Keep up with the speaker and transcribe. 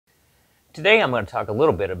Today I'm going to talk a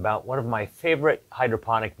little bit about one of my favorite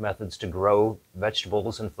hydroponic methods to grow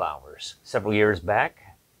vegetables and flowers. Several years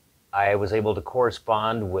back, I was able to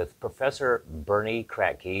correspond with Professor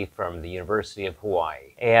Kratky from the University of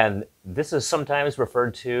Hawaii. And this is sometimes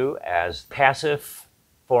referred to as passive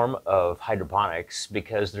form of hydroponics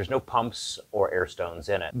because there's no pumps or air stones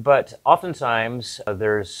in it. But oftentimes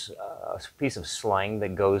there's a piece of slang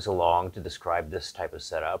that goes along to describe this type of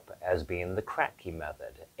setup as being the Kratky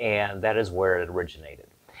method, and that is where it originated.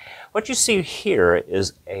 What you see here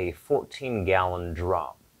is a 14-gallon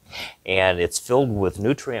drum, and it's filled with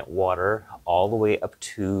nutrient water all the way up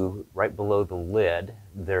to right below the lid.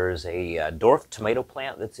 There's a Dwarf tomato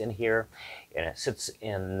plant that's in here, and it sits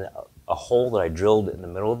in a hole that I drilled in the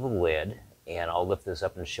middle of the lid, and I'll lift this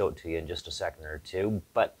up and show it to you in just a second or two.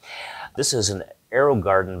 But this is an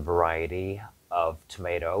AeroGarden variety of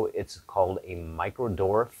tomato. It's called a micro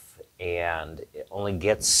Dwarf, and it only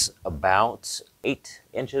gets about 8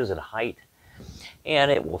 inches in height,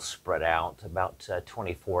 and it will spread out about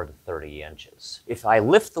 24 to 30 inches. If I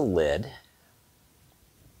lift the lid,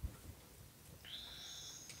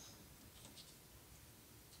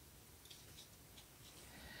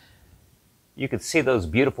 you can see those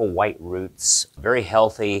beautiful white roots, very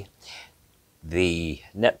healthy. The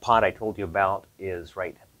net pot I told you about is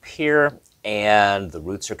right up here, and the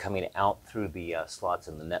roots are coming out through the slots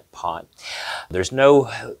in the net pot. There's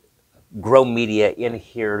no grow media in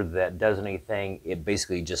here that does anything. It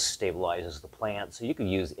basically just stabilizes the plant. So you can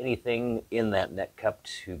use anything in that net cup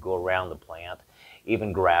to go around the plant,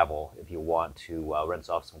 even gravel if you want to rinse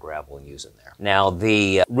off some gravel and use it there. Now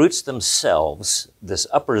the roots themselves, this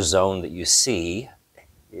upper zone that you see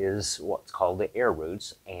is what's called the air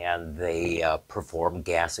roots, and they perform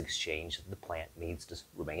gas exchange that the plant needs to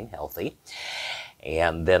remain healthy.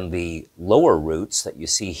 And then the lower roots that you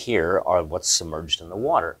see here are what's submerged in the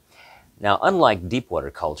water. Now, unlike deep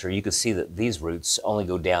water culture, you can see that these roots only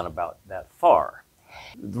go down about that far.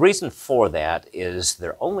 The reason for that is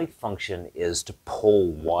their only function is to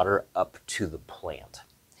pull water up to the plant.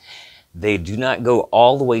 They do not go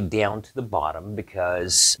all the way down to the bottom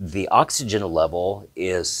because the oxygen level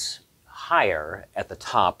is higher at the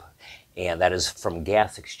top, and that is from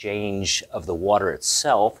gas exchange of the water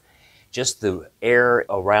itself. Just the air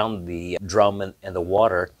around the drum and the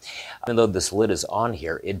water, even though this lid is on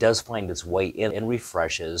here, it does find its way in and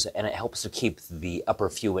refreshes, and it helps to keep the upper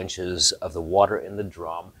few inches of the water in the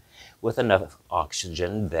drum with enough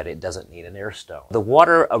oxygen that it doesn't need an air stone. The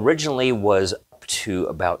water originally was up to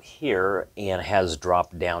about here and has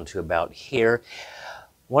dropped down to about here.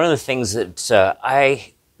 One of the things that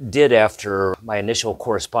I did after my initial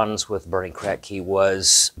correspondence with Bernie Kratky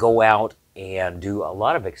was go out and do a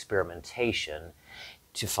lot of experimentation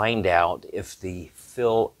to find out if the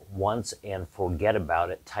fill once and forget about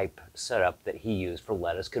it type setup that he used for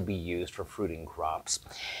lettuce could be used for fruiting crops.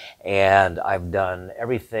 And I've done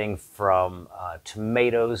everything from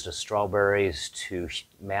tomatoes to strawberries to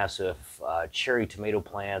massive cherry tomato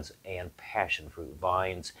plants and passion fruit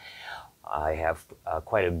vines. I have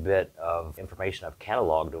quite a bit of information I've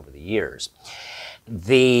cataloged over the years.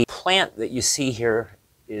 The plant that you see here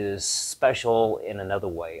is special in another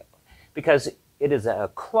way because it is a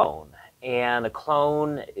clone, and a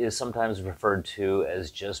clone is sometimes referred to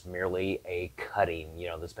as just merely a cutting,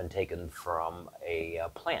 that's been taken from a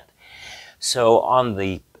plant. So on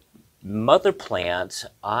the mother plant,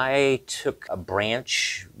 I took a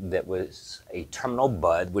branch that was a terminal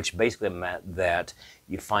bud, which basically meant that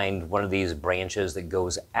you find one of these branches that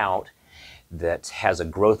goes out that has a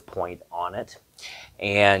growth point on it,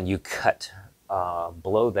 and you cut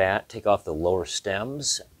below that, take off the lower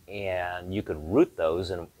stems, and you could root those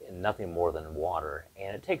in nothing more than water.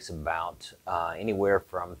 And it takes about anywhere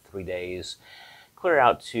from 3 days, clear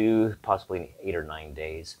out to possibly 8 or 9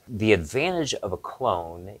 days. The advantage of a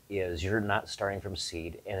clone is you're not starting from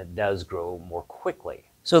seed, and it does grow more quickly.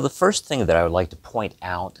 So the first thing that I would like to point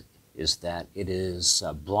out is that it is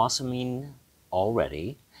blossoming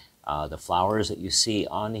already. The flowers that you see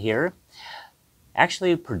on here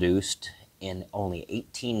actually produced in only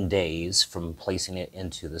 18 days from placing it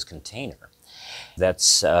into this container.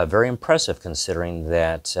 That's very impressive considering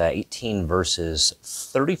that 18 versus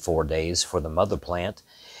 34 days for the mother plant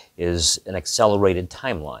is an accelerated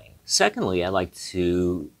timeline. Secondly, I'd like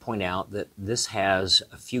to point out that this has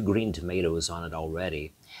a few green tomatoes on it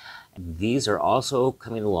already. These are also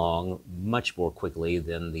coming along much more quickly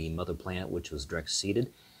than the mother plant, which was direct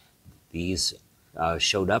seeded. These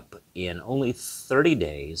showed up in only 30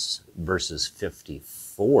 days versus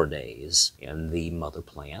 54 days in the mother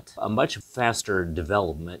plant. A much faster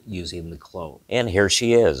development using the clone. And here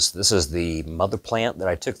she is. This is the mother plant that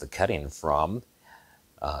I took the cutting from.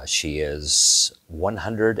 She is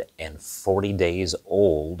 140 days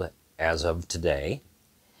old as of today.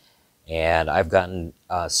 And I've gotten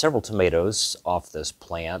several tomatoes off this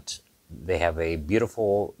plant. They have a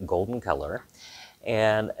beautiful golden color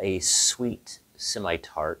and a sweet,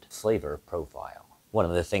 semi-tart flavor profile. One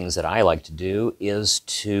of the things that I like to do is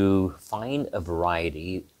to find a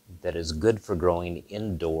variety that is good for growing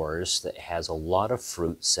indoors, that has a lot of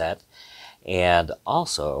fruit set, and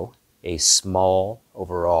also a small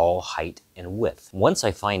overall height and width. Once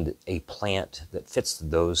I find a plant that fits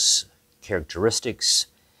those characteristics,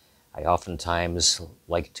 I oftentimes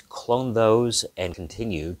like to clone those and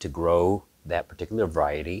continue to grow that particular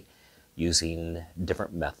variety using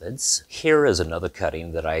different methods. Here is another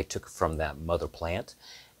cutting that I took from that mother plant,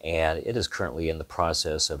 and it is currently in the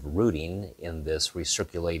process of rooting in this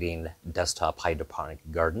recirculating desktop hydroponic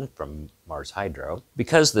garden from Mars Hydro.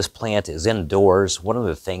 Because this plant is indoors, one of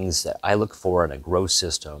the things that I look for in a grow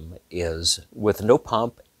system is, with no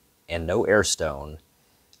pump and no air stone,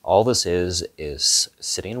 all this is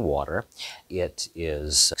sitting in water. It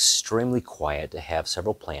is extremely quiet to have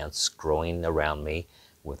several plants growing around me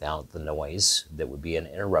without the noise that would be an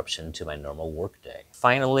interruption to my normal workday.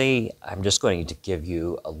 Finally, I'm just going to give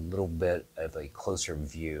you a little bit of a closer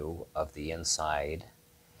view of the inside.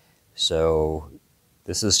 So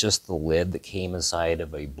this is just the lid that came inside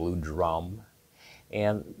of a blue drum.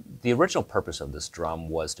 And the original purpose of this drum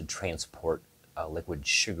was to transport liquid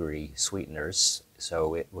sugary sweeteners,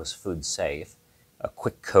 so it was food safe. A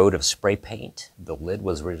quick coat of spray paint. The lid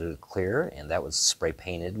was originally clear, and that was spray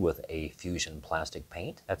painted with a fusion plastic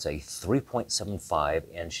paint. That's a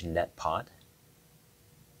 3.75-inch net pot.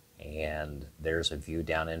 And there's a view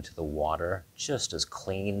down into the water, just as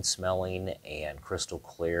clean smelling and crystal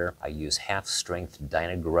clear. I use half-strength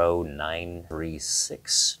Dynagrow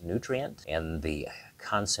 936 nutrient, and the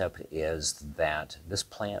concept is that this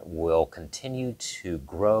plant will continue to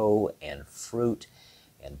grow and fruit,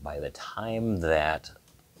 and by the time that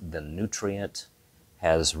the nutrient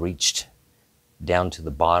has reached down to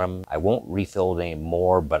the bottom, I won't refill it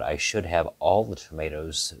anymore, but I should have all the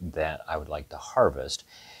tomatoes that I would like to harvest.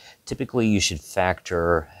 Typically, you should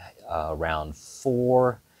factor around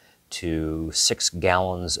 4 to 6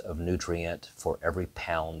 gallons of nutrient for every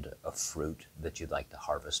pound of fruit that you'd like to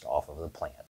harvest off of the plant.